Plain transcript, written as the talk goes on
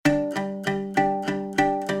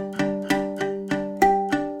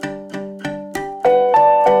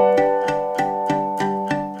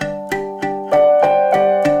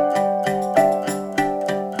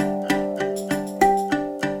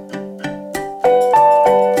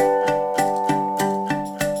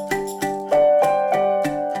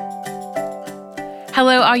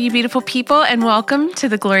all you beautiful people, and welcome to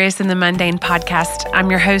the Glorious in the Mundane podcast. I'm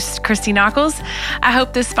your host, Christy Nockels. I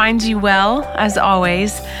hope this finds you well, as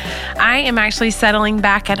always. I am actually settling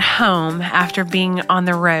back at home after being on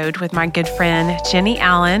the road with my good friend, Jenny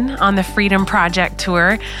Allen, on the Freedom Project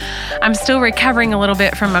tour. I'm still recovering a little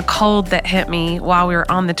bit from a cold that hit me while we were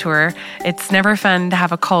on the tour. It's never fun to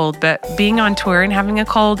have a cold, but being on tour and having a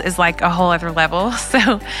cold is like a whole other level.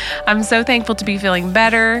 So I'm so thankful to be feeling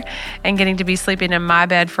better and getting to be sleeping in my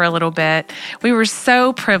bed for a little bit. We were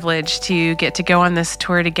so privileged to get to go on this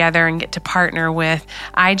tour together and get to partner with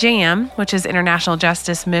IJM, which is International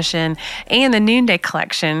Justice Mission, and the Noonday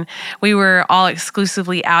Collection. We were all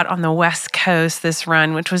exclusively out on the West Coast this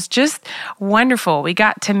run, which was just wonderful. We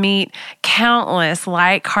got to meet countless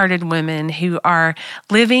like-hearted women who are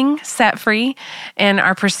living set free and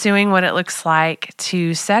are pursuing what it looks like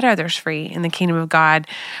to set others free in the kingdom of God.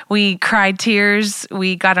 We cried tears.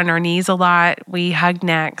 We got on our knees a lot. We hugged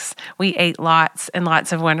necks. We ate lots and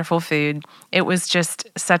lots of wonderful food. It was just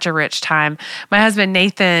such a rich time. My husband,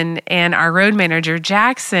 Nathan, and our road manager,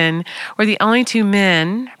 Jackson, were the only two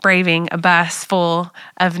men braving a bus full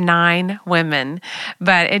of 9 women.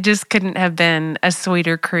 But it just couldn't have been a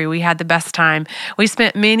sweeter crew. We had the best time. We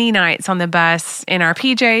spent many nights on the bus in our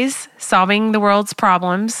PJs, solving the world's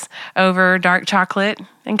problems over dark chocolate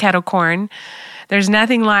and kettle corn. There's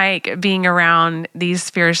nothing like being around these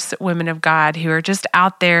fierce women of God who are just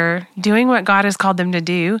out there doing what God has called them to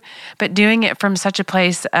do, but doing it from such a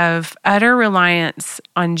place of utter reliance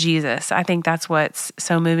on Jesus. I think that's what's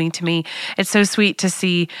so moving to me. It's so sweet to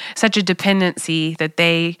see such a dependency that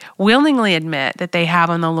they willingly admit that they have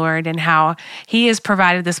on the Lord and how He has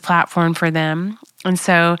provided this platform for them. And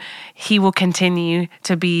so He will continue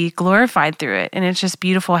to be glorified through it. And it's just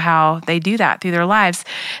beautiful how they do that through their lives.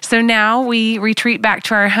 So now we retreat back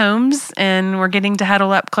to our homes and we're getting to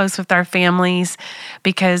huddle up close with our families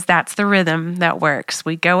because that's the rhythm that works.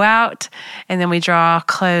 We go out and then we draw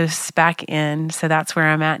close back in. So that's where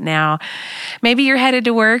I'm at now. Maybe you're headed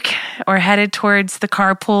to work or headed towards the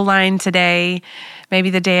carpool line today. Maybe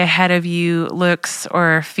the day ahead of you looks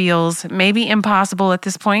or feels maybe impossible at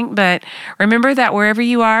this point, but remember that wherever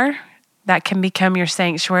you are, that can become your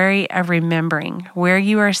sanctuary of remembering where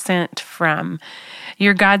you are sent from.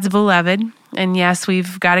 You're God's beloved, and yes,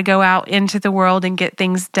 we've got to go out into the world and get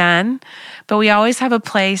things done, but we always have a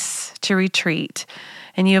place to retreat.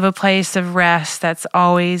 And you have a place of rest that's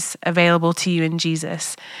always available to you in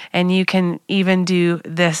Jesus. And you can even do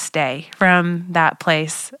this day from that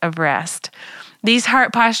place of rest. These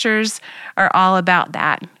heart postures are all about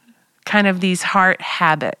that, kind of these heart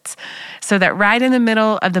habits, so that right in the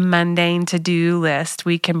middle of the mundane to-do list,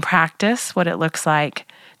 we can practice what it looks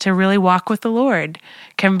like to really walk with the Lord,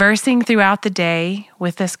 conversing throughout the day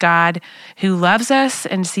with this God who loves us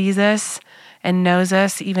and sees us and knows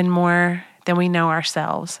us even more than we know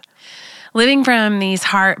ourselves. Living from these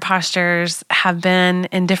heart postures have been,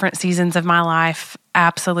 in different seasons of my life,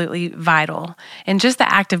 absolutely vital. And just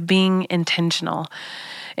the act of being intentional.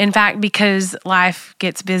 In fact, because life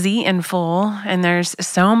gets busy and full, and there's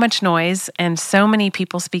so much noise and so many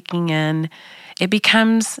people speaking in, it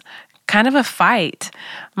becomes kind of a fight.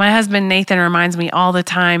 My husband, Nathan, reminds me all the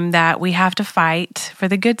time that we have to fight for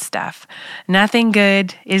the good stuff. Nothing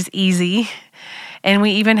good is easy. And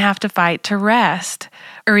we even have to fight to rest,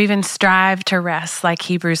 or even strive to rest, like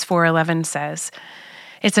Hebrews 4:11 says.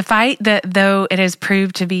 It's a fight that, though it has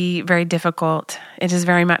proved to be very difficult, it is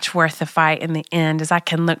very much worth the fight in the end, as I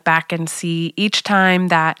can look back and see each time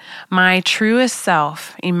that my truest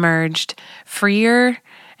self emerged freer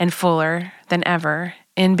and fuller than ever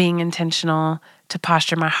in being intentional to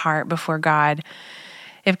posture my heart before God.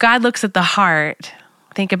 If God looks at the heart,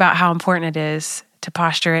 think about how important it is to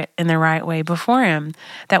posture it in the right way before Him,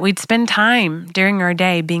 that we'd spend time during our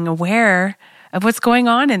day being aware of what's going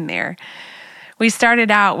on in there. We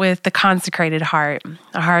started out with the consecrated heart,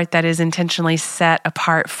 a heart that is intentionally set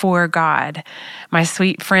apart for God. My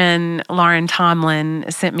sweet friend, Lauren Tomlin,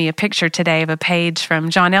 sent me a picture today of a page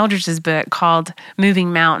from John Eldredge's book called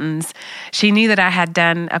Moving Mountains. She knew that I had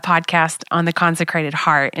done a podcast on the consecrated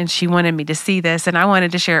heart, and she wanted me to see this, and I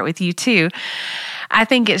wanted to share it with you too. I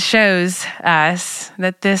think it shows us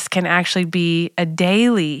that this can actually be a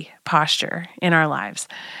daily posture in our lives.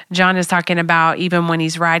 John is talking about even when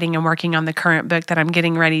he's writing and working on the current book that I'm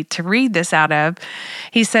getting ready to read this out of.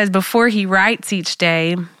 He says before he writes each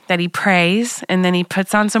day that he prays, and then he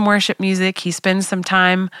puts on some worship music. He spends some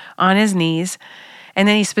time on his knees, and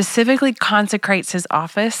then he specifically consecrates his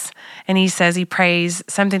office, and he says he prays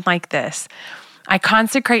something like this: I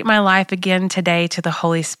consecrate my life again today to the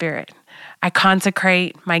Holy Spirit. I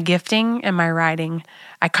consecrate my gifting and my writing.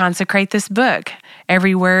 I consecrate this book,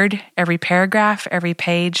 every word, every paragraph, every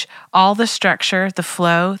page, all the structure, the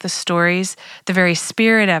flow, the stories, the very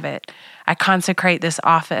spirit of it. I consecrate this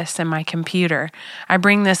office and my computer. I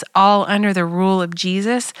bring this all under the rule of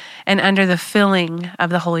Jesus and under the filling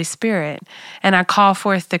of the Holy Spirit. And I call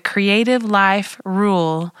forth the creative life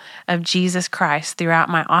rule of Jesus Christ throughout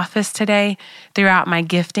my office today, throughout my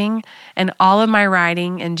gifting, and all of my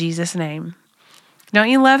writing in Jesus' name. Don't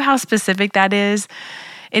you love how specific that is?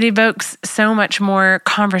 It evokes so much more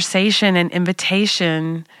conversation and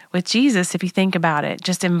invitation with Jesus if you think about it.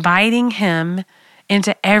 Just inviting him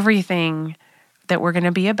into everything that we're going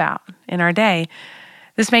to be about in our day.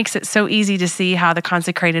 This makes it so easy to see how the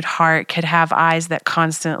consecrated heart could have eyes that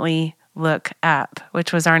constantly look up,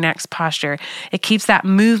 which was our next posture. It keeps that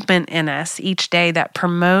movement in us each day that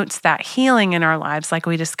promotes that healing in our lives, like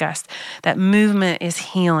we discussed. That movement is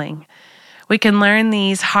healing. We can learn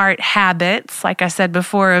these heart habits, like I said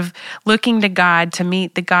before, of looking to God to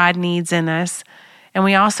meet the God needs in us. And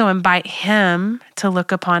we also invite him to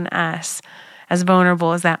look upon us, as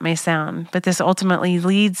vulnerable as that may sound. But this ultimately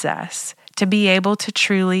leads us to be able to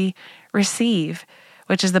truly receive,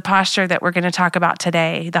 which is the posture that we're going to talk about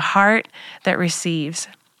today, the heart that receives.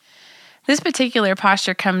 This particular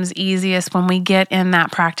posture comes easiest when we get in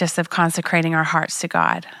that practice of consecrating our hearts to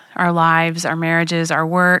God, our lives, our marriages, our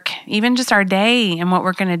work, even just our day and what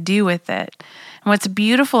we're going to do with it. And what's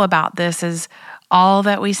beautiful about this is all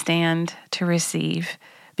that we stand to receive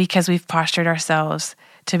because we've postured ourselves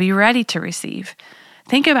to be ready to receive.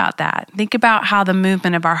 Think about that. Think about how the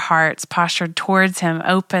movement of our hearts postured towards him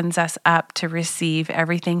opens us up to receive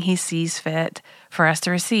everything he sees fit for us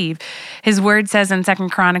to receive. His word says in 2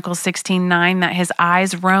 Chronicles 16:9 that his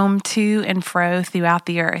eyes roam to and fro throughout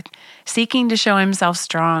the earth, seeking to show himself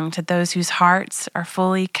strong to those whose hearts are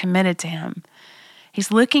fully committed to him.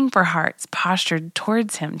 He's looking for hearts postured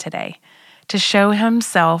towards him today to show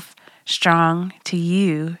himself strong to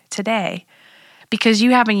you today. Because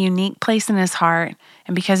you have a unique place in his heart,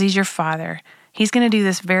 and because he's your father, he's going to do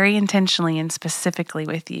this very intentionally and specifically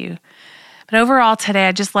with you. But overall today,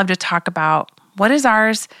 I'd just love to talk about what is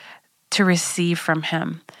ours to receive from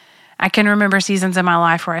him. I can remember seasons in my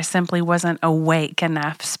life where I simply wasn't awake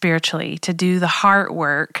enough spiritually to do the heart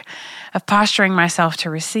work of posturing myself to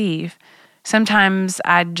receive. Sometimes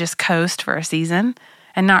I'd just coast for a season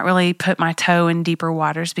and not really put my toe in deeper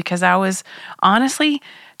waters because I was honestly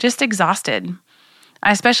just exhausted.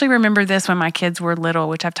 I especially remember this when my kids were little,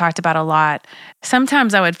 which I've talked about a lot.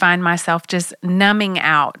 Sometimes I would find myself just numbing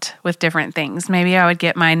out with different things. Maybe I would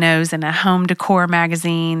get my nose in a home decor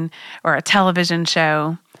magazine or a television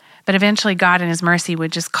show. But eventually God in his mercy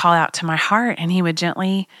would just call out to my heart and he would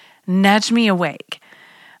gently nudge me awake.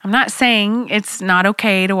 I'm not saying it's not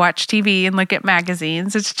okay to watch TV and look at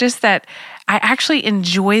magazines. It's just that I actually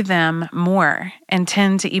enjoy them more and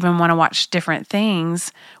tend to even want to watch different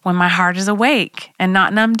things when my heart is awake and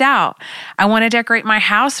not numbed out. I want to decorate my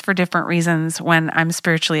house for different reasons when I'm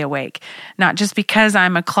spiritually awake, not just because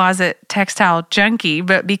I'm a closet textile junkie,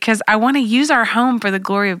 but because I want to use our home for the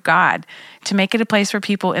glory of God, to make it a place where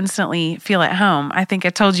people instantly feel at home. I think I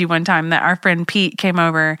told you one time that our friend Pete came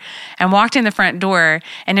over and walked in the front door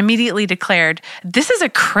and immediately declared, "This is a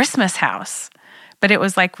Christmas house." But it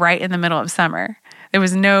was like right in the middle of summer. There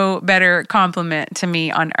was no better compliment to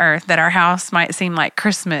me on earth that our house might seem like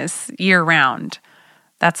Christmas year round.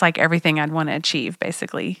 That's like everything I'd want to achieve,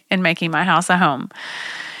 basically, in making my house a home.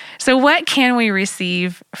 So what can we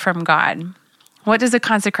receive from God? What does a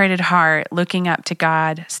consecrated heart looking up to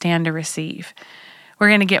God stand to receive? We're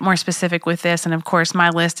going to get more specific with this. And of course, my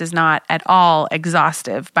list is not at all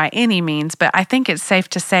exhaustive by any means, but I think it's safe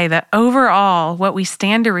to say that overall, what we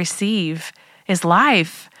stand to receive is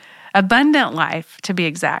life, abundant life to be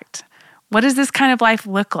exact. What does this kind of life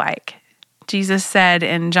look like? Jesus said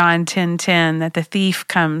in John 10:10 that the thief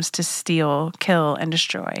comes to steal, kill, and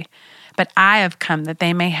destroy. But I have come that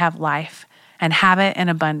they may have life and have it in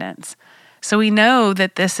abundance. So we know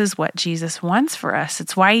that this is what Jesus wants for us.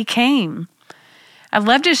 It's why he came. I'd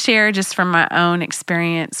love to share just from my own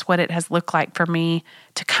experience what it has looked like for me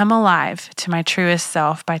to come alive to my truest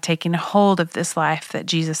self by taking hold of this life that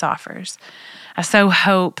Jesus offers. I so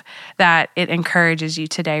hope that it encourages you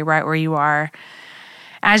today right where you are.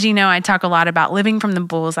 As you know, I talk a lot about living from the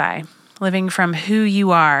bullseye, living from who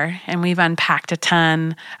you are, and we've unpacked a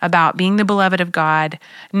ton about being the beloved of God,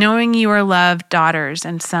 knowing you are loved daughters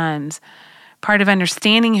and sons. Part of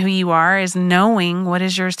understanding who you are is knowing what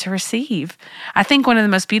is yours to receive. I think one of the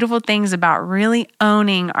most beautiful things about really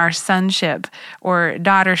owning our sonship or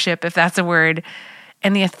daughtership, if that's a word,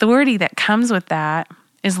 and the authority that comes with that,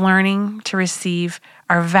 is learning to receive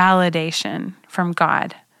our validation from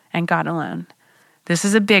God and God alone. This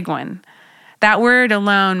is a big one. That word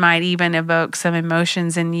alone might even evoke some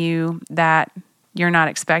emotions in you that you're not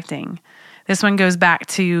expecting. This one goes back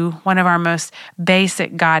to one of our most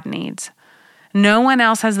basic God needs. No one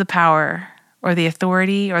else has the power or the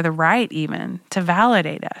authority or the right even to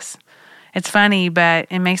validate us. It's funny, but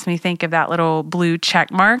it makes me think of that little blue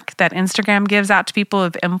check mark that Instagram gives out to people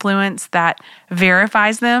of influence that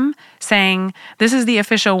verifies them, saying, this is the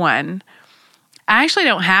official one. I actually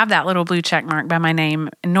don't have that little blue check mark by my name,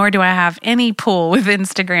 nor do I have any pull with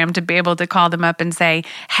Instagram to be able to call them up and say,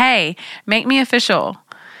 hey, make me official.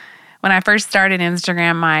 When I first started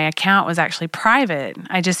Instagram, my account was actually private.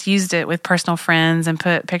 I just used it with personal friends and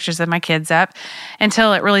put pictures of my kids up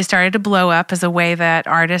until it really started to blow up as a way that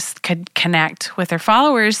artists could connect with their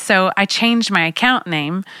followers. So I changed my account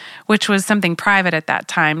name, which was something private at that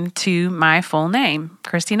time, to my full name,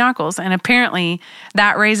 Christy Nockels. And apparently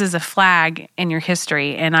that raises a flag in your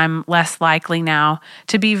history, and I'm less likely now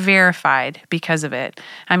to be verified because of it.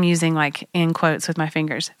 I'm using like in quotes with my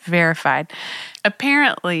fingers, verified.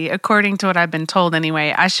 Apparently, according to what I've been told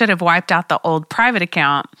anyway, I should have wiped out the old private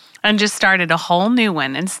account and just started a whole new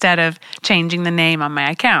one instead of changing the name on my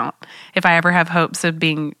account if I ever have hopes of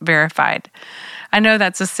being verified. I know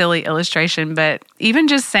that's a silly illustration, but even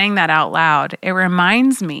just saying that out loud, it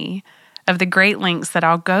reminds me of the great lengths that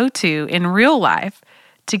I'll go to in real life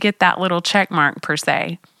to get that little check mark per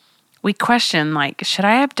se. We question like, should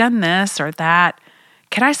I have done this or that?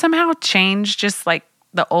 Could I somehow change just like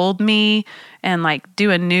the old me and like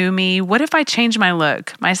do a new me? What if I change my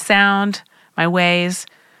look, my sound, my ways?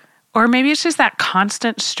 Or maybe it's just that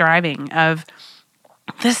constant striving of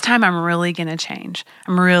this time I'm really going to change.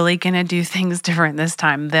 I'm really going to do things different this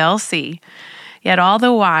time. They'll see. Yet all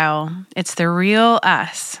the while, it's the real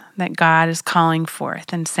us that God is calling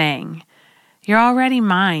forth and saying, you're already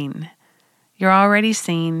mine. You're already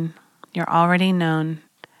seen. You're already known.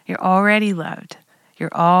 You're already loved.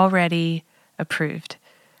 You're already approved.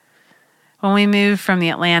 When we moved from the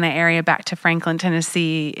Atlanta area back to Franklin,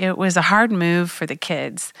 Tennessee, it was a hard move for the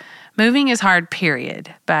kids. Moving is hard,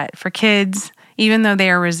 period. But for kids, even though they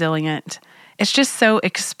are resilient, it's just so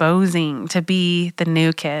exposing to be the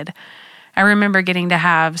new kid. I remember getting to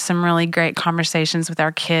have some really great conversations with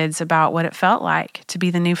our kids about what it felt like to be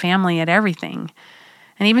the new family at everything.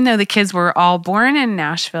 And even though the kids were all born in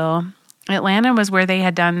Nashville, Atlanta was where they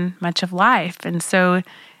had done much of life. And so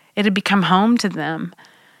it had become home to them.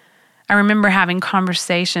 I remember having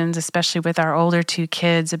conversations, especially with our older two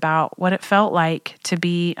kids, about what it felt like to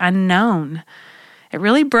be unknown. It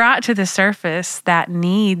really brought to the surface that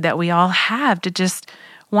need that we all have to just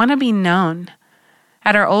want to be known.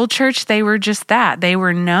 At our old church, they were just that. They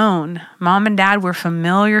were known. Mom and Dad were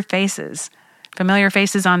familiar faces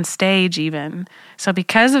on stage even. So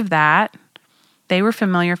because of that, they were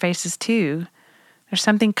familiar faces too. There's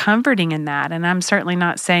something comforting in that, and I'm certainly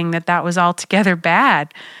not saying that that was altogether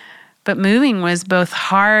bad. But moving was both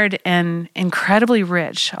hard and incredibly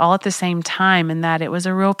rich all at the same time, in that it was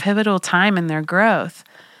a real pivotal time in their growth.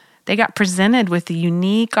 They got presented with the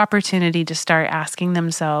unique opportunity to start asking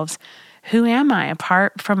themselves, who am I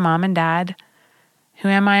apart from Mom and Dad? Who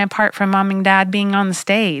am I apart from Mom and Dad being on the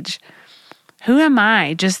stage? Who am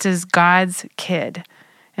I just as God's kid?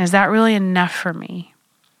 And is that really enough for me?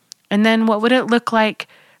 And then what would it look like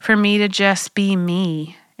for me to just be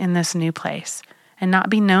me in this new place? And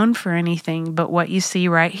not be known for anything but what you see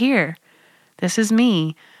right here. This is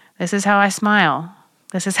me. This is how I smile.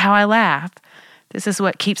 This is how I laugh. This is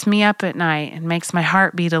what keeps me up at night and makes my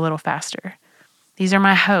heart beat a little faster. These are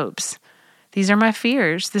my hopes. These are my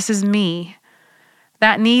fears. This is me.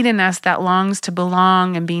 That need in us that longs to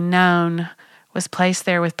belong and be known was placed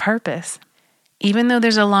there with purpose. Even though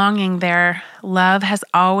there's a longing there, love has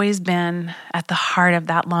always been at the heart of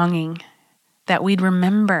that longing, that we'd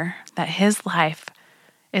remember that His life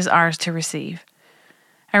is ours to receive.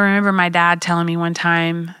 I remember my dad telling me one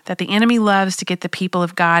time that the enemy loves to get the people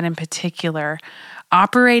of God in particular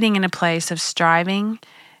operating in a place of striving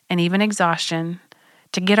and even exhaustion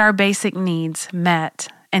to get our basic needs met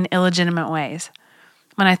in illegitimate ways.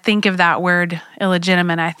 When I think of that word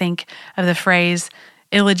illegitimate, I think of the phrase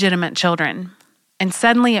illegitimate children. And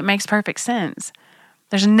suddenly it makes perfect sense.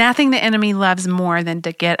 There's nothing the enemy loves more than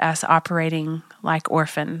to get us operating like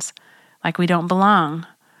orphans, like we don't belong,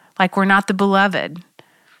 like we're not the beloved.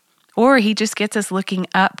 Or he just gets us looking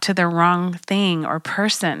up to the wrong thing or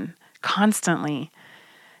person constantly.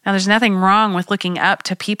 Now, there's nothing wrong with looking up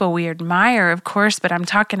to people we admire, of course, but I'm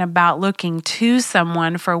talking about looking to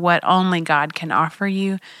someone for what only God can offer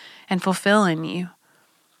you and fulfill in you.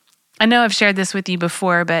 I know I've shared this with you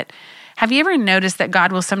before, but have you ever noticed that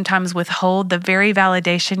God will sometimes withhold the very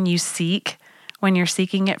validation you seek when you're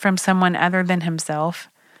seeking it from someone other than himself?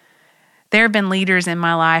 There have been leaders in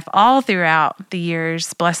my life all throughout the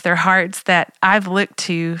years, bless their hearts, that I've looked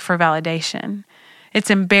to for validation. It's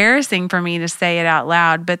embarrassing for me to say it out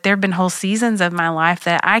loud, but there have been whole seasons of my life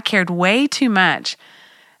that I cared way too much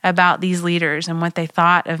about these leaders and what they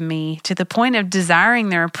thought of me, to the point of desiring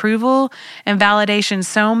their approval and validation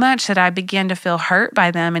so much that I began to feel hurt by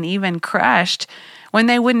them and even crushed when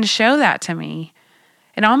they wouldn't show that to me.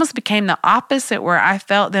 It almost became the opposite, where I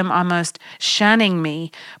felt them almost shunning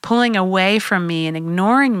me, pulling away from me and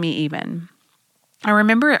ignoring me even. I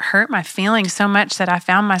remember it hurt my feelings so much that I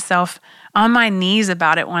found myself on my knees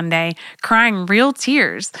about it one day, crying real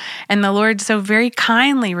tears. And the Lord so very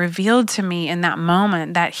kindly revealed to me in that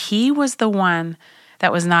moment that He was the one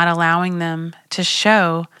that was not allowing them to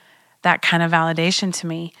show that kind of validation to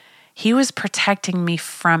me. He was protecting me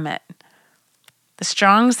from it. The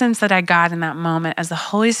strong sense that I got in that moment as the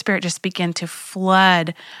Holy Spirit just began to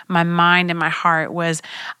flood my mind and my heart was,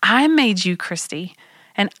 I made you, Christy,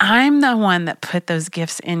 and I'm the one that put those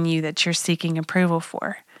gifts in you that you're seeking approval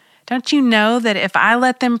for. Don't you know that if I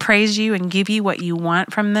let them praise you and give you what you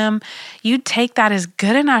want from them, you'd take that as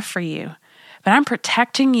good enough for you? But I'm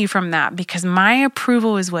protecting you from that because my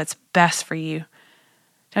approval is what's best for you.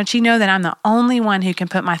 Don't you know that I'm the only one who can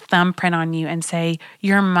put my thumbprint on you and say,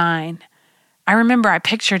 you're mine? I remember I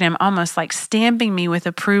pictured Him almost like stamping me with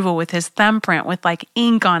approval with His thumbprint with like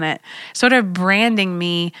ink on it, sort of branding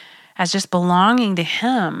me as just belonging to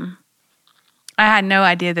Him. I had no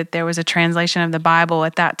idea that there was a translation of the Bible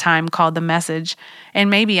at that time called The Message. And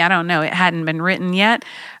maybe, I don't know, it hadn't been written yet.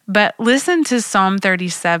 But listen to Psalm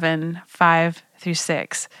 37,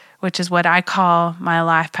 5-6, which is what I call my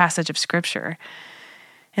life passage of Scripture.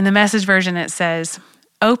 In the Message version, it says,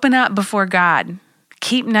 open up before God.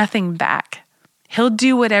 Keep nothing back. He'll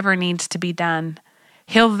do whatever needs to be done.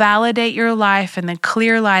 He'll validate your life in the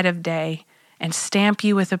clear light of day and stamp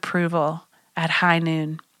you with approval at high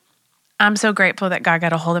noon. I'm so grateful that God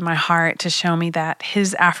got a hold of my heart to show me that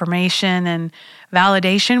His affirmation and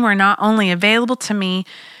validation were not only available to me,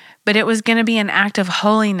 but it was going to be an act of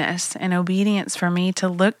holiness and obedience for me to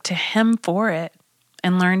look to Him for it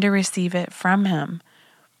and learn to receive it from Him.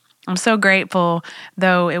 I'm so grateful,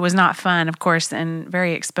 though it was not fun, of course, and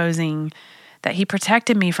very exposing, that He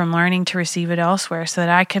protected me from learning to receive it elsewhere so that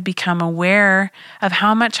I could become aware of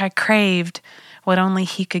how much I craved what only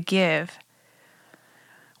He could give.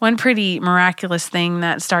 One pretty miraculous thing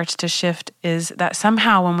that starts to shift is that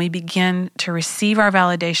somehow when we begin to receive our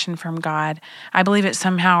validation from God, I believe it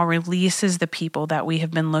somehow releases the people that we have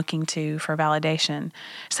been looking to for validation.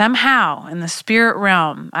 Somehow in the spirit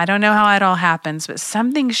realm, I don't know how it all happens, but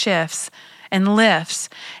something shifts and lifts,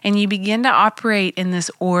 and you begin to operate in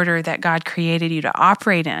this order that God created you to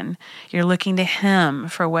operate in. You're looking to Him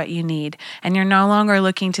for what you need, and you're no longer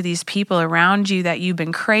looking to these people around you that you've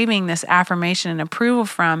been craving this affirmation and approval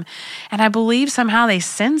from, and I believe somehow they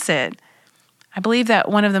sense it. I believe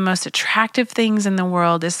that one of the most attractive things in the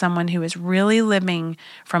world is someone who is really living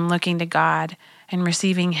from looking to God and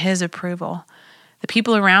receiving His approval. The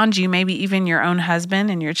people around you, maybe even your own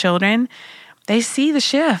husband and your children, they see the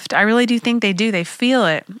shift. I really do think they do. They feel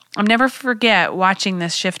it. I'll never forget watching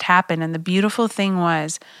this shift happen. And the beautiful thing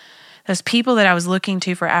was, those people that I was looking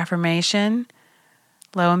to for affirmation,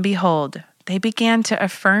 lo and behold, they began to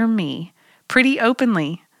affirm me pretty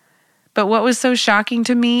openly. But what was so shocking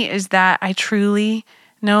to me is that I truly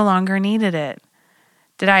no longer needed it.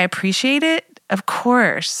 Did I appreciate it? Of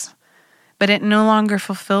course. But it no longer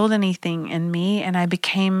fulfilled anything in me, and I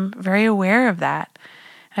became very aware of that.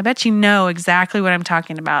 I bet you know exactly what I'm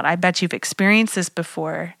talking about. I bet you've experienced this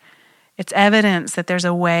before. It's evidence that there's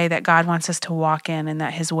a way that God wants us to walk in and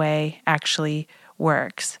that His way actually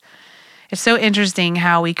works. It's so interesting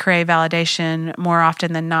how we crave validation more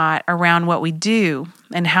often than not around what we do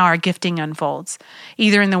and how our gifting unfolds,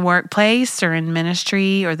 either in the workplace or in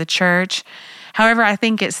ministry or the church. However, I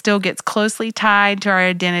think it still gets closely tied to our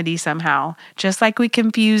identity somehow, just like we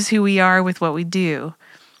confuse who we are with what we do.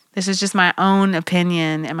 This is just my own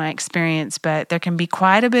opinion and my experience, but there can be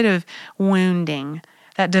quite a bit of wounding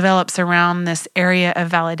that develops around this area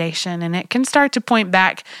of validation, and it can start to point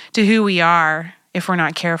back to who we are if we're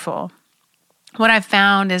not careful. What I've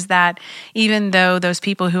found is that even though those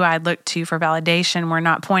people who I looked to for validation were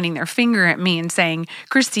not pointing their finger at me and saying,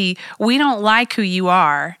 Christy, we don't like who you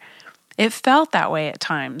are, It felt that way at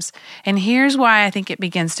times. And here's why I think it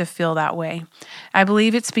begins to feel that way. I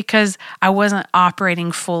believe it's because I wasn't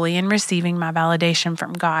operating fully and receiving my validation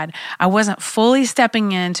from God. I wasn't fully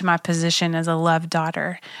stepping into my position as a loved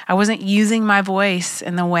daughter. I wasn't using my voice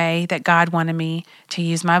in the way that God wanted me to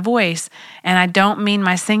use my voice. And I don't mean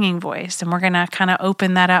my singing voice. And we're going to kind of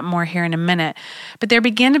open that up more here in a minute. But there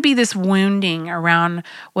began to be this wounding around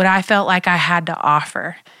what I felt like I had to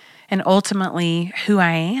offer and ultimately who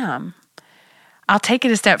I am. I'll take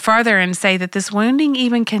it a step farther and say that this wounding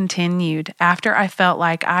even continued after I felt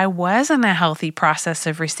like I was in a healthy process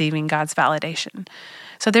of receiving God's validation.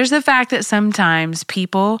 So there's the fact that sometimes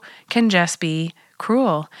people can just be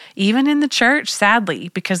cruel, even in the church, sadly,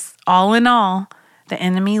 because all in all, the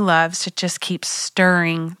enemy loves to just keep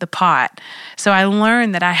stirring the pot. So I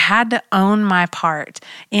learned that I had to own my part,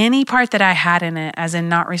 any part that I had in it, as in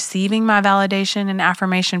not receiving my validation and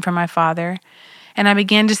affirmation from my Father. And I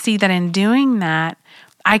began to see that in doing that,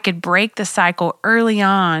 I could break the cycle early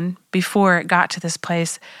on before it got to this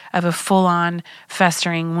place of a full-on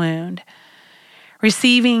festering wound.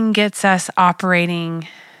 Receiving gets us operating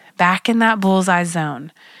back in that bullseye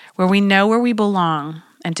zone where we know where we belong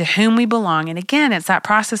and to whom we belong. And again, it's that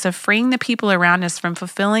process of freeing the people around us from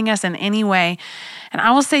fulfilling us in any way. And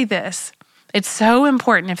I will say this, it's so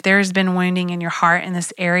important if there has been wounding in your heart in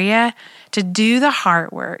this area to do the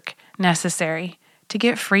heart work necessary to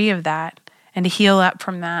get free of that and to heal up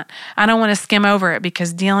from that. I don't want to skim over it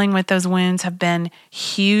because dealing with those wounds have been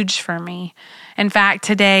huge for me. In fact,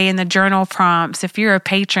 today in the journal prompts, if you're a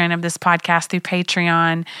patron of this podcast through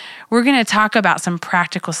Patreon, we're going to talk about some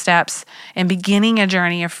practical steps in beginning a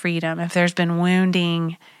journey of freedom if there's been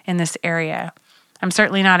wounding in this area. I'm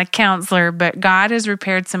certainly not a counselor, but God has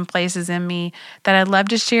repaired some places in me that I'd love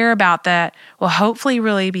to share about that will hopefully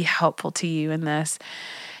really be helpful to you in this.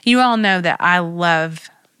 You all know that I love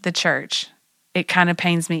the church. It kind of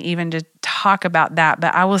pains me even to talk about that,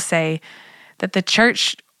 but I will say that the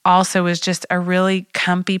church also is just a really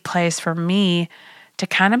comfy place for me to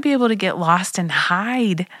kind of be able to get lost and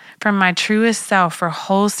hide from my truest self for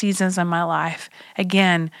whole seasons of my life.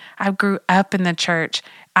 Again, I grew up in the church.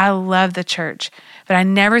 I love the church, but I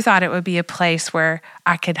never thought it would be a place where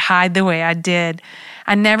I could hide the way I did.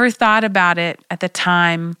 I never thought about it at the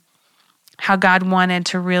time, how God wanted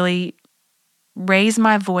to really raise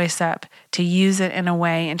my voice up, to use it in a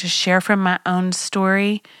way and to share from my own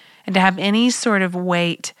story and to have any sort of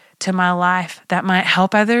weight to my life that might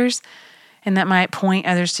help others and that might point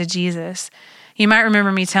others to Jesus. You might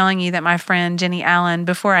remember me telling you that my friend Jenny Allen,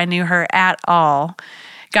 before I knew her at all,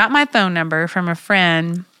 got my phone number from a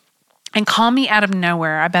friend and called me out of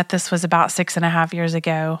nowhere. I bet this was about 6.5 years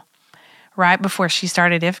ago, right before she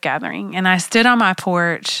started If Gathering. And I stood on my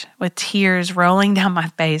porch with tears rolling down my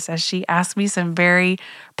face as she asked me some very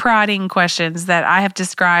prodding questions that I have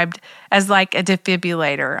described as like a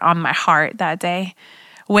defibrillator on my heart that day,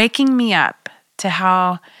 waking me up to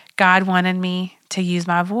how God wanted me to use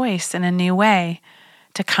my voice in a new way,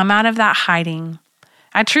 to come out of that hiding.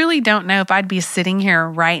 I truly don't know if I'd be sitting here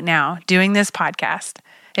right now doing this podcast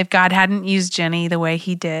if God hadn't used Jenny the way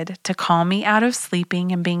he did to call me out of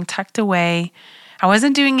sleeping and being tucked away. I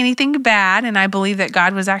wasn't doing anything bad, and I believe that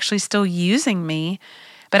God was actually still using me,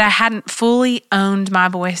 but I hadn't fully owned my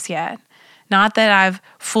voice yet. Not that I've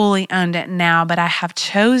fully owned it now, but I have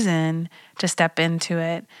chosen to step into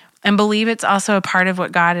it and believe it's also a part of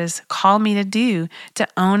what God has called me to do, to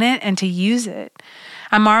own it and to use it.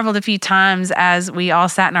 I marveled a few times as we all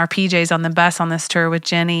sat in our PJs on the bus on this tour with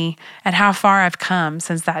Jenny at how far I've come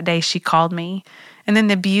since that day she called me. And then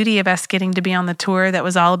the beauty of us getting to be on the tour that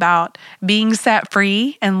was all about being set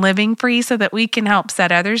free and living free so that we can help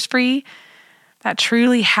set others free. That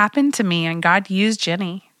truly happened to me, and God used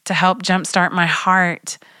Jenny to help jumpstart my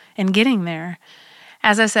heart in getting there.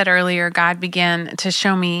 As I said earlier, God began to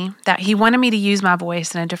show me that he wanted me to use my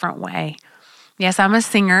voice in a different way. Yes, I'm a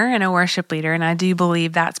singer and a worship leader, and I do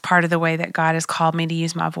believe that's part of the way that God has called me to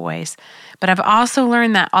use my voice. But I've also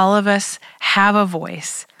learned that all of us have a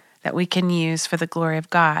voice that we can use for the glory of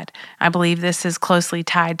God. I believe this is closely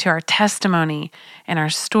tied to our testimony and our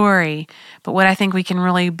story. But what I think we can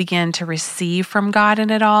really begin to receive from God in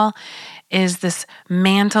it all is this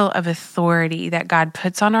mantle of authority that God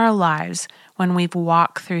puts on our lives when we've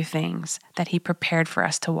walked through things that he prepared for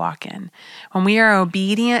us to walk in. When we are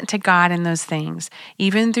obedient to God in those things,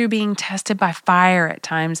 even through being tested by fire at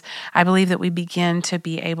times, I believe that we begin to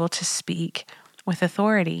be able to speak with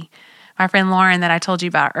authority. My friend Lauren that I told you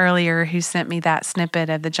about earlier, who sent me that snippet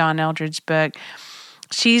of the John Eldredge book,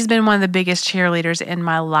 she's been one of the biggest cheerleaders in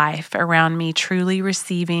my life around me truly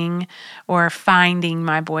receiving or finding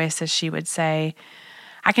my voice, as she would say.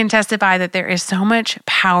 I can testify that there is so much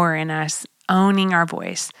power in us owning our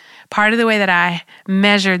voice. Part of the way that I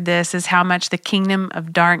measured this is how much the kingdom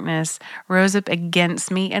of darkness rose up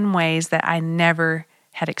against me in ways that I never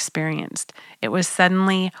had experienced. It was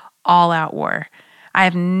suddenly all-out war. I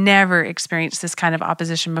have never experienced this kind of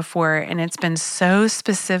opposition before, and it's been so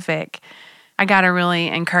specific. I got a really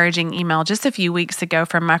encouraging email just a few weeks ago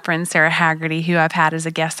from my friend Sarah Haggerty, who I've had as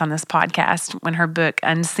a guest on this podcast when her book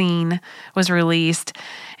Unseen was released.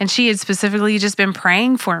 And she had specifically just been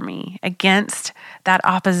praying for me against that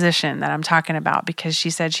opposition that I'm talking about, because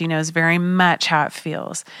she said she knows very much how it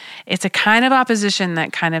feels. It's a kind of opposition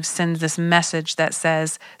that kind of sends this message that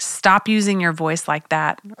says, stop using your voice like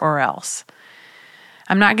that or else.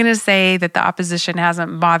 I'm not going to say that the opposition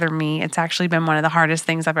hasn't bothered me. It's actually been one of the hardest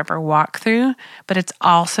things I've ever walked through, but it's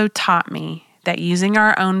also taught me that using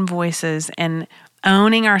our own voices and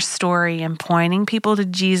owning our story and pointing people to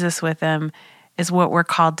Jesus with them is what we're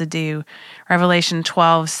called to do. Revelation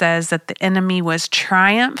 12 says that the enemy was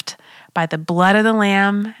triumphed by the blood of the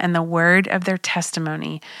Lamb and the word of their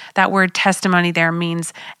testimony. That word testimony there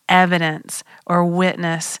means evidence or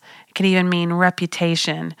witness. It could even mean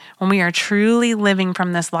reputation. When we are truly living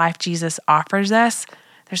from this life Jesus offers us,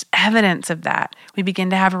 there's evidence of that. We begin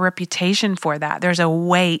to have a reputation for that. There's a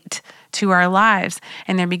weight to our lives,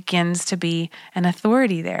 and there begins to be an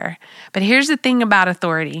authority there. But here's the thing about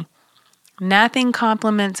authority. Nothing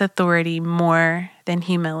complements authority more than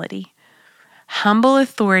humility. Humble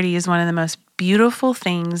authority is one of the most beautiful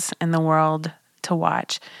things in the world to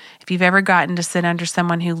watch. If you've ever gotten to sit under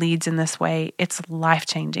someone who leads in this way, it's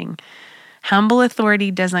life-changing. Humble authority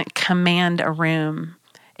doesn't command a room.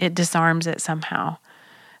 It disarms it somehow.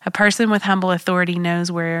 A person with humble authority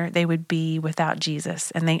knows where they would be without Jesus,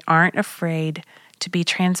 and they aren't afraid to be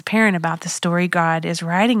transparent about the story God is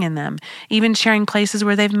writing in them, even sharing places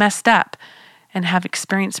where they've messed up and have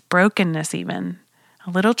experienced brokenness even. A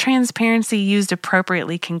little transparency used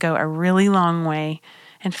appropriately can go a really long way.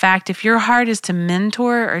 In fact, if your heart is to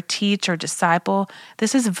mentor or teach or disciple,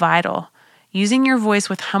 this is vital. Using your voice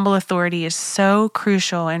with humble authority is so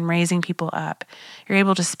crucial in raising people up. You're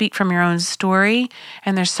able to speak from your own story,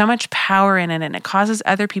 and there's so much power in it, and it causes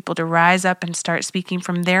other people to rise up and start speaking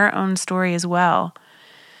from their own story as well.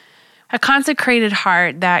 A consecrated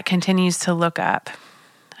heart that continues to look up.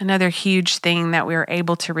 Another huge thing that we're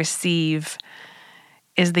able to receive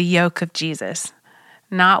is the yoke of Jesus.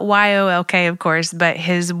 Not Y-O-L-K, of course, but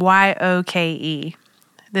his Y-O-K-E.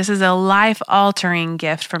 This is a life-altering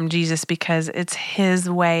gift from Jesus because it's his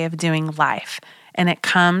way of doing life, and it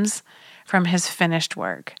comes from his finished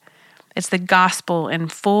work. It's the gospel in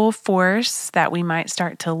full force that we might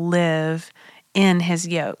start to live in his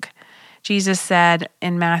yoke. Jesus said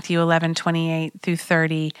in Matthew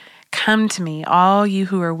 11:28-30, "Come to me, all you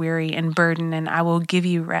who are weary and burdened, and I will give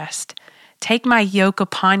you rest. Take my yoke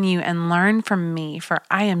upon you and learn from me, for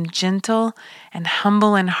I am gentle and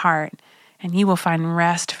humble in heart, and you will find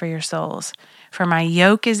rest for your souls. For my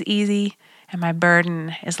yoke is easy and my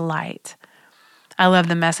burden is light." I love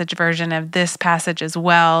the Message version of this passage as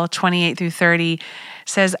well. 28-30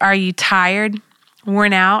 says, "Are you tired,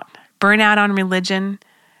 worn out, burnt out on religion?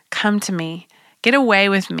 Come to me, get away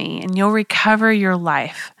with me, and you'll recover your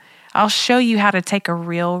life. I'll show you how to take a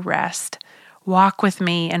real rest. Walk with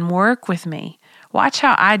me and work with me. Watch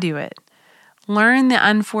how I do it. Learn the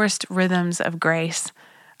unforced rhythms of grace.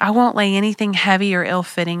 I won't lay anything heavy or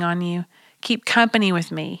ill-fitting on you. Keep company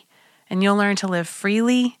with me, and you'll learn to live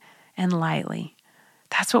freely and lightly."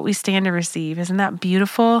 That's what we stand to receive. Isn't that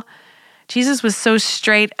beautiful? Jesus was so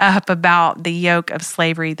straight up about the yoke of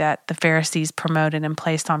slavery that the Pharisees promoted and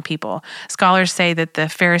placed on people. Scholars say that the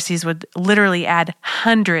Pharisees would literally add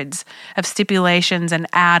hundreds of stipulations and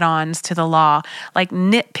add-ons to the law, like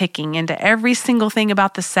nitpicking into every single thing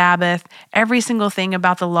about the Sabbath, every single thing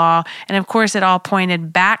about the law, and of course it all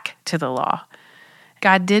pointed back to the law.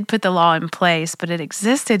 God did put the law in place, but it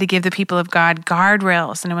existed to give the people of God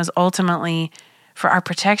guardrails, and it was ultimately for our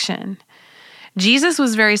protection. Jesus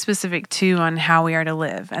was very specific, too, on how we are to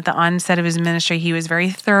live. At the onset of his ministry, he was very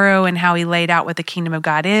thorough in how he laid out what the kingdom of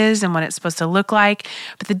God is and what it's supposed to look like.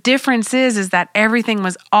 But the difference is that everything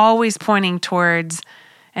was always pointing towards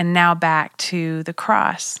and now back to the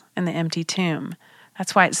cross and the empty tomb.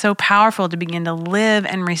 That's why it's so powerful to begin to live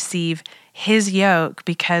and receive his yoke,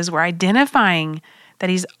 because we're identifying that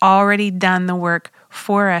he's already done the work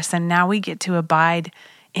for us, and now we get to abide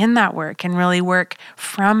in that work and really work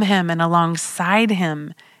from him and alongside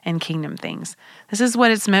him in kingdom things. This is what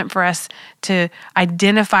it's meant for us to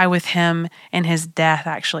identify with him in his death,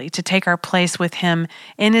 actually, to take our place with him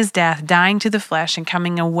in his death, dying to the flesh and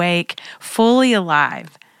coming awake, fully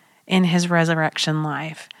alive in his resurrection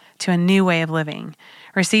life to a new way of living.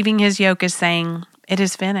 Receiving his yoke is saying, it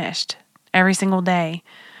is finished every single day.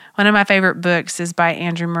 One of my favorite books is by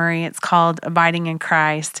Andrew Murray. It's called Abiding in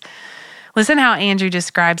Christ. Listen how Andrew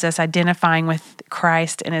describes us identifying with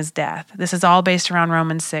Christ in his death. This is all based around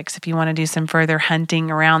Romans 6 if you want to do some further hunting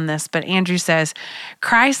around this. But Andrew says,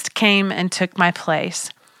 Christ came and took my place.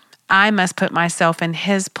 I must put myself in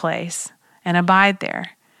his place and abide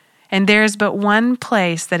there. And there is but one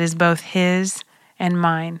place that is both his and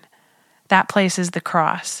mine. That place is the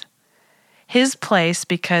cross. His place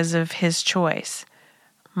because of his choice.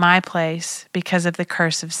 My place because of the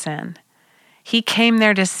curse of sin. He came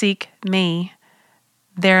there to seek me.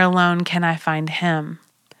 There alone can I find him.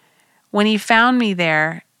 When he found me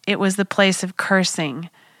there, it was the place of cursing.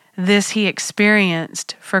 This he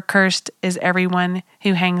experienced, for cursed is everyone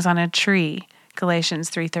who hangs on a tree, Galatians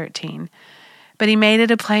 3:13. But he made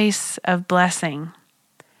it a place of blessing.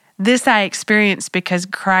 This I experienced because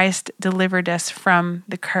Christ delivered us from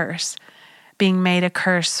the curse, being made a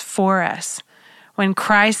curse for us. When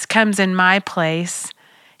Christ comes in my place,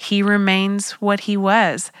 he remains what he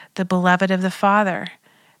was, the beloved of the Father.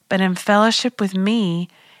 But in fellowship with me,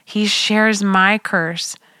 he shares my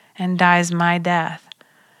curse and dies my death.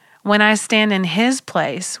 When I stand in his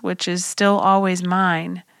place, which is still always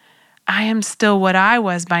mine, I am still what I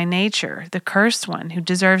was by nature, the cursed one who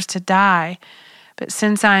deserves to die. But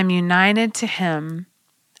since I am united to him,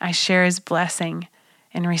 I share his blessing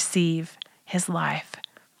and receive his life.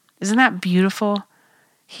 Isn't that beautiful?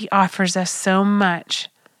 He offers us so much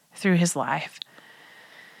through his life.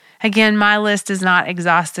 Again, my list is not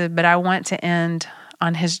exhaustive, but I want to end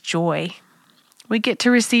on his joy. We get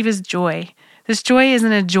to receive his joy. This joy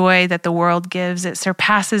isn't a joy that the world gives. It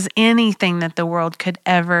surpasses anything that the world could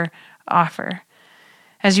ever offer.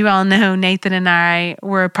 As you all know, Nathan and I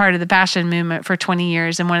were a part of the Passion Movement for 20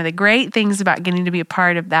 years, and one of the great things about getting to be a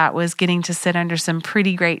part of that was getting to sit under some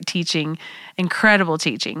pretty great teaching, incredible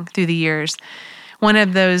teaching through the years. One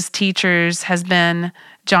of those teachers has been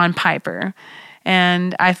John Piper,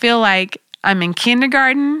 and I feel like I'm in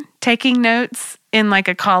kindergarten taking notes in like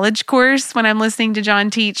a college course when I'm listening to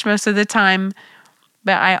John teach most of the time,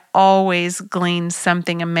 but I always glean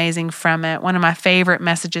something amazing from it. One of my favorite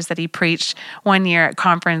messages that he preached one year at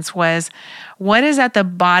conference was, what is at the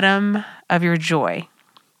bottom of your joy?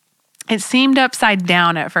 It seemed upside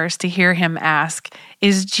down at first to hear him ask,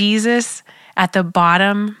 is Jesus at the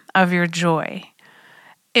bottom of your joy?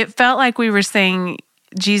 It felt like we were saying,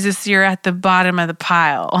 Jesus, you're at the bottom of the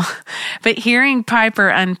pile. But hearing Piper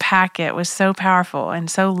unpack it was so powerful and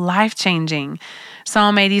so life-changing.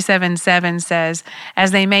 Psalm 87:7 says,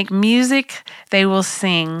 as they make music, they will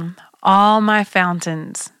sing, all my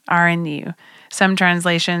fountains are in you. Some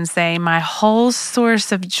translations say, my whole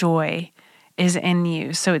source of joy is in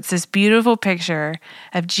you. So it's this beautiful picture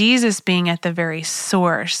of Jesus being at the very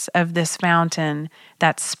source of this fountain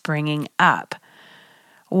that's springing up.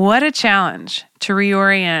 What a challenge to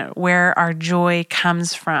reorient where our joy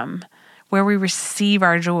comes from, where we receive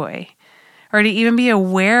our joy, or to even be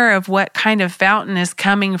aware of what kind of fountain is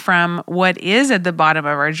coming from what is at the bottom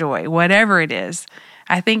of our joy, whatever it is.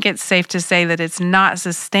 I think it's safe to say that it's not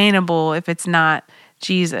sustainable if it's not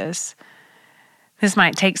Jesus. This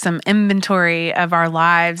might take some inventory of our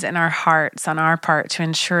lives and our hearts on our part to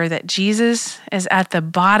ensure that Jesus is at the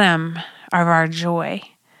bottom of our joy.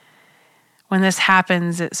 When this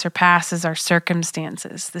happens, it surpasses our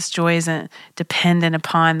circumstances. This joy isn't dependent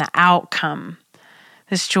upon the outcome.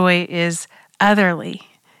 This joy is otherly.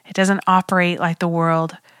 It doesn't operate like the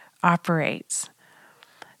world operates.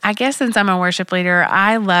 I guess since I'm a worship leader,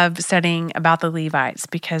 I love studying about the Levites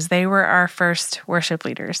because they were our first worship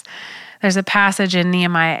leaders. There's a passage in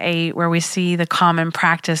Nehemiah 8 where we see the common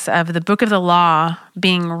practice of the book of the law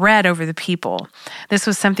being read over the people. This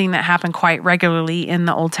was something that happened quite regularly in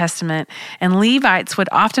the Old Testament, and Levites would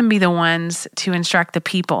often be the ones to instruct the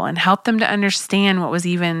people and help them to understand what was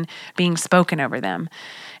even being spoken over them.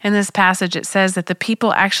 In this passage, it says that the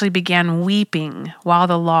people actually began weeping while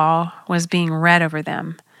the law was being read over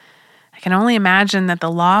them. I can only imagine that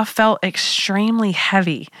the law felt extremely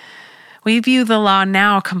heavy. We view the law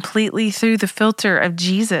now completely through the filter of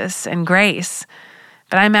Jesus and grace,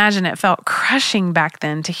 but I imagine it felt crushing back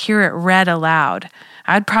then to hear it read aloud.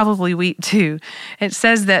 I'd probably weep too. It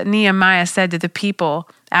says that Nehemiah said to the people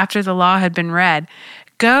after the law had been read,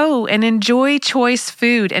 "Go and enjoy choice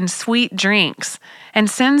food and sweet drinks, and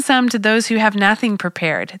send some to those who have nothing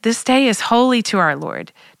prepared. This day is holy to our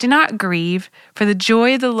Lord. Do not grieve, for the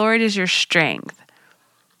joy of the Lord is your strength."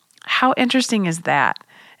 How interesting is that?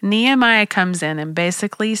 Nehemiah comes in and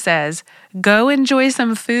basically says, go enjoy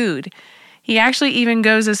some food. He actually even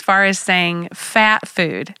goes as far as saying fat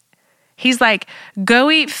food. He's like,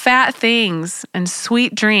 go eat fat things and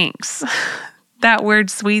sweet drinks. That word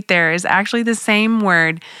sweet there is actually the same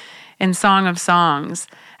word in Song of Songs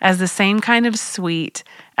as the same kind of sweet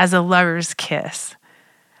as a lover's kiss.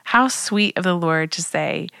 How sweet of the Lord to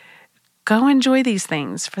say, go enjoy these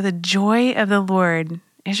things, for the joy of the Lord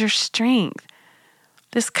is your strength.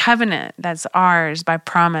 This covenant that's ours by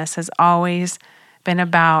promise has always been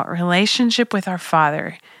about relationship with our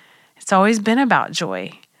Father. It's always been about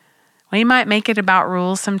joy. We might make it about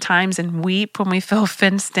rules sometimes and weep when we feel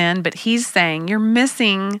fenced in, but he's saying you're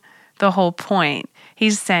missing the whole point.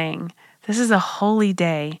 He's saying this is a holy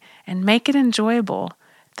day and make it enjoyable.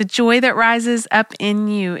 The joy that rises up in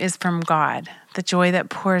you is from God. The joy that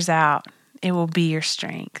pours out, it will be your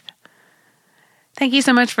strength. Thank you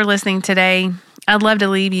so much for listening today. I'd love to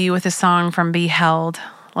leave you with a song from Be Held,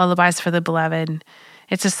 Lullabies for the Beloved.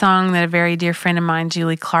 It's a song that a very dear friend of mine,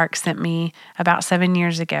 Julie Clark, sent me about 7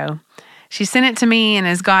 years ago. She sent it to me, and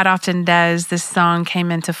as God often does, this song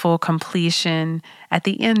came into full completion at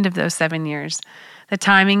the end of those 7 years. The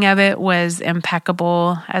timing of it was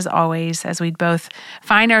impeccable, as always, as we'd both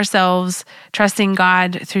find ourselves trusting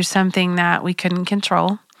God through something that we couldn't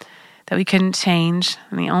control, that we couldn't change.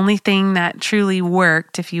 And the only thing that truly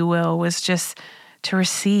worked, if you will, was just to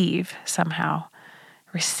receive somehow.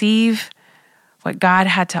 Receive what God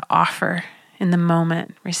had to offer in the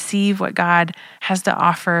moment. Receive what God has to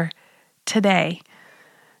offer today.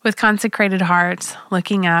 With consecrated hearts,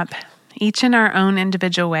 looking up, each in our own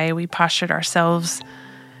individual way, we postured ourselves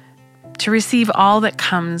to receive all that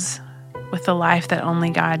comes with the life that only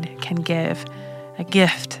God can give, a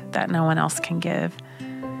gift that no one else can give.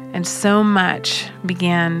 And so much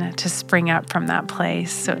began to spring up from that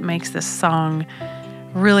place. So it makes this song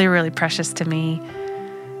really, really precious to me.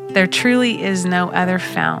 There truly is no other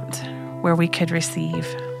fount where we could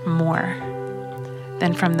receive more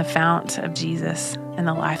than from the fount of Jesus and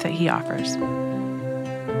the life that he offers.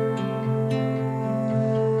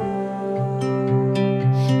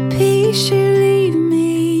 Peace you leave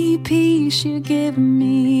me, peace you give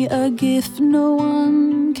me, a gift no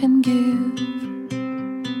one can give.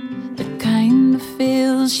 The kind that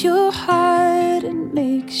fills your heart and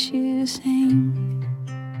makes you sing.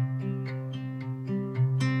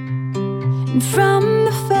 And from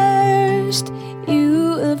the first,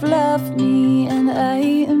 you have loved me, and I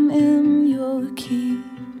am in your keep.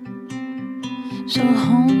 So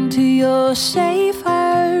home to your safe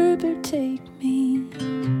harbor take me.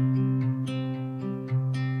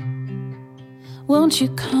 Won't you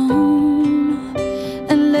come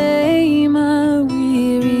and lay my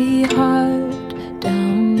weary heart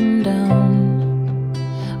down,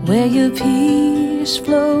 down, where your peace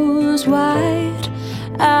flows wide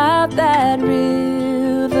at that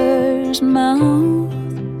river's mouth?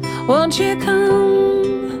 Won't you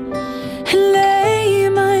come and lay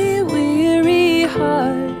my weary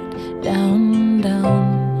heart down,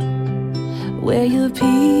 down, where your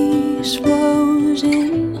peace flows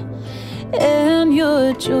in and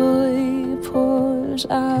your joy pours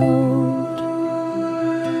out?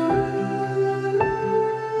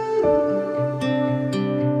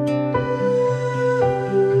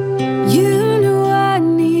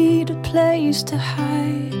 Place to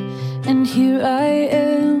hide, and here I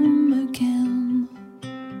am again.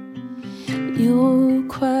 Your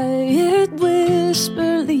quiet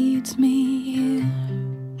whisper leads me here,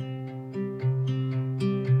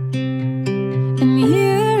 and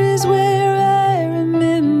here is where I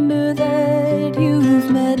remember that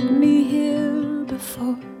you've met me here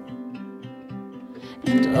before.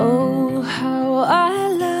 And oh, how I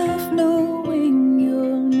love knowing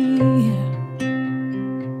you're near.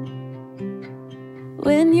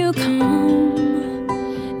 When you come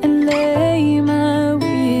and lay my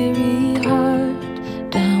weary heart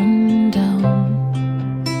down,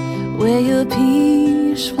 down, where your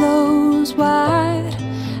peace flows wide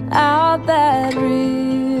out that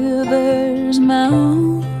river's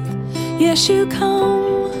mouth. Yes, you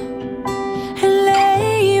come and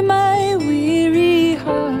lay my weary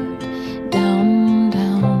heart down,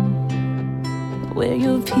 down, where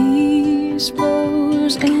your peace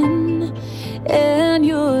flows in and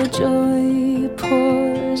your joy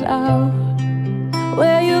pours out,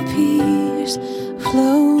 where your peace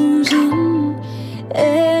flows in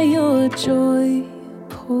and your joy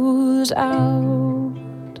pours out.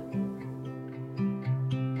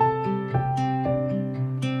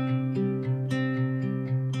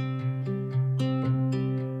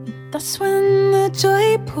 That's when the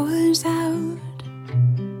joy pours out.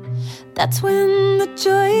 That's when the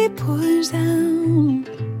joy pours out.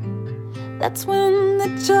 That's when the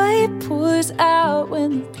joy pours out.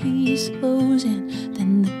 When the peace flows in,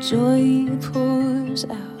 then the joy pours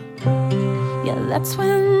out. Yeah, that's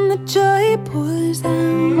when the joy pours out.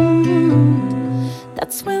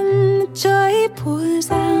 That's when the joy pours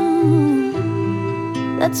out.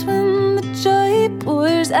 That's when the joy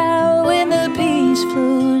pours out. When the peace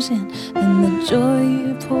flows in, then the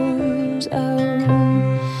joy pours out.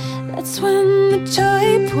 That's when the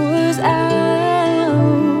joy pours out.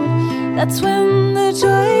 That's when the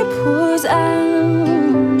joy pours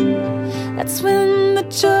out. That's when the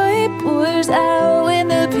joy pours out. When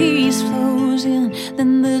the peace flows in,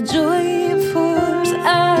 then the joy pours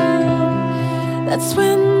out. That's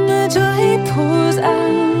when the joy pours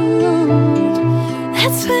out.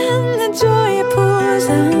 That's when the joy pours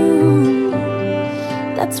out.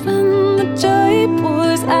 That's when the joy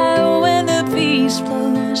pours out. When the peace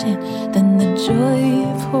flows in, then the joy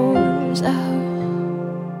pours out.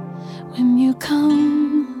 When you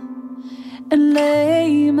come and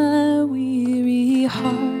lay my weary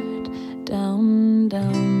heart down,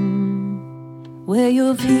 down, where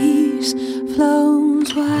your peace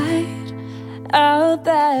flows wide out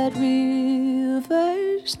that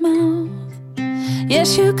river's mouth.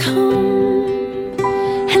 Yes, you come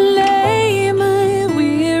and lay my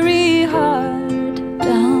weary heart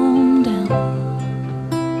down, down,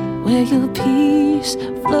 where your peace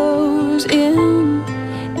flows in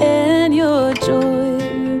and your joy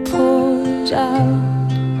pours out.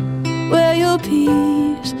 Where your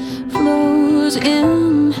peace flows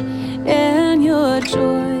in and your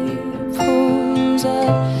joy pours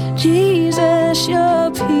out. Jesus,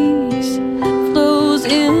 your peace flows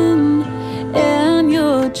in and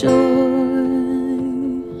your joy,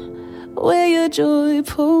 where your joy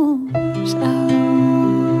pours out.